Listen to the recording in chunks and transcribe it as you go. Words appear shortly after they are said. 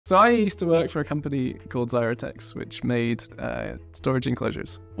So I used to work for a company called Zyrotex, which made storage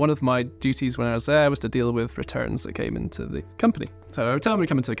enclosures. One of my duties when I was there was to deal with returns that came into the company. So a return would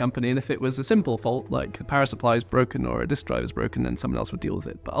come into the company, and if it was a simple fault, like the power supply is broken or a disk drive is broken, then someone else would deal with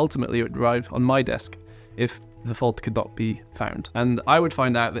it. But ultimately it would arrive on my desk if the fault could not be found. And I would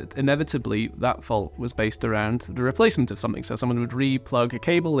find out that inevitably that fault was based around the replacement of something. So someone would re-plug a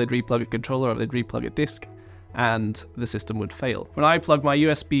cable, they'd re-plug a controller, or they'd re-plug a disk, and the system would fail. When I plug my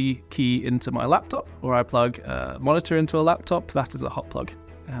USB key into my laptop, or I plug a monitor into a laptop, that is a hot plug.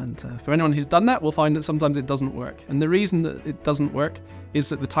 And for anyone who's done that, will find that sometimes it doesn't work. And the reason that it doesn't work is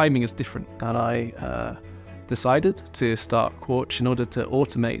that the timing is different. And I decided to start Quarch in order to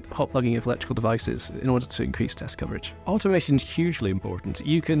automate hot plugging of electrical devices in order to increase test coverage. Automation is hugely important.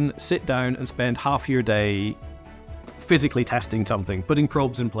 You can sit down and spend half your day physically testing something, putting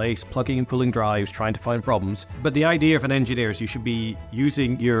probes in place, plugging and pulling drives, trying to find problems. But the idea of an engineer is you should be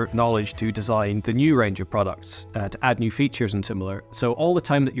using your knowledge to design the new range of products, to add new features and similar. So all the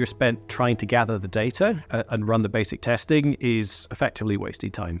time that you're spent trying to gather the data and run the basic testing is effectively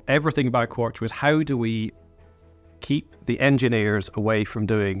wasted time. Everything about Quarch was how do we keep the engineers away from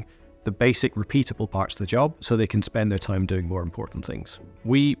doing the basic repeatable parts of the job so they can spend their time doing more important things.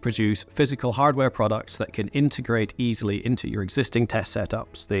 We produce physical hardware products that can integrate easily into your existing test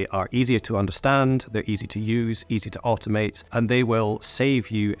setups. They are easier to understand, they're easy to use, easy to automate, and they will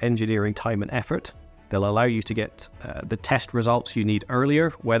save you engineering time and effort. They'll allow you to get the test results you need earlier,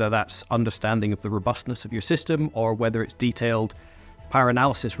 whether that's understanding of the robustness of your system or whether it's detailed power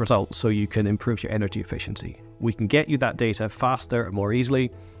analysis results so you can improve your energy efficiency. We can get you that data faster and more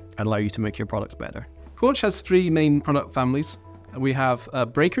easily and allow you to make your products better. Quarch has three main product families. We have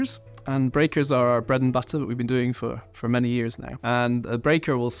breakers, and breakers are our bread and butter that we've been doing for many years now. And a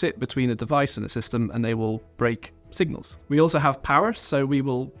breaker will sit between a device and a system, and they will break signals. We also have power, so we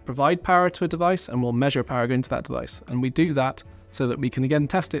will provide power to a device and we'll measure power going to that device. And we do that so that we can again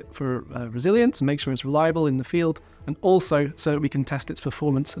test it for resilience and make sure it's reliable in the field, and also so that we can test its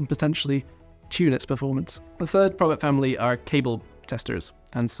performance and potentially tune its performance. The third product family are cable testers.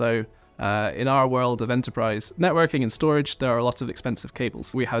 And so in our world of enterprise networking and storage, there are a lot of expensive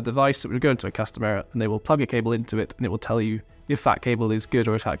cables. We have a device that will go into a customer and they will plug a cable into it and it will tell you if that cable is good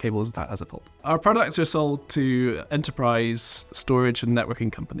or if that cable has a fault. Our products are sold to enterprise storage and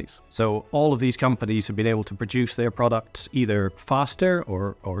networking companies. So all of these companies have been able to produce their products either faster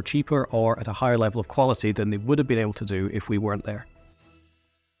or cheaper or at a higher level of quality than they would have been able to do if we weren't there.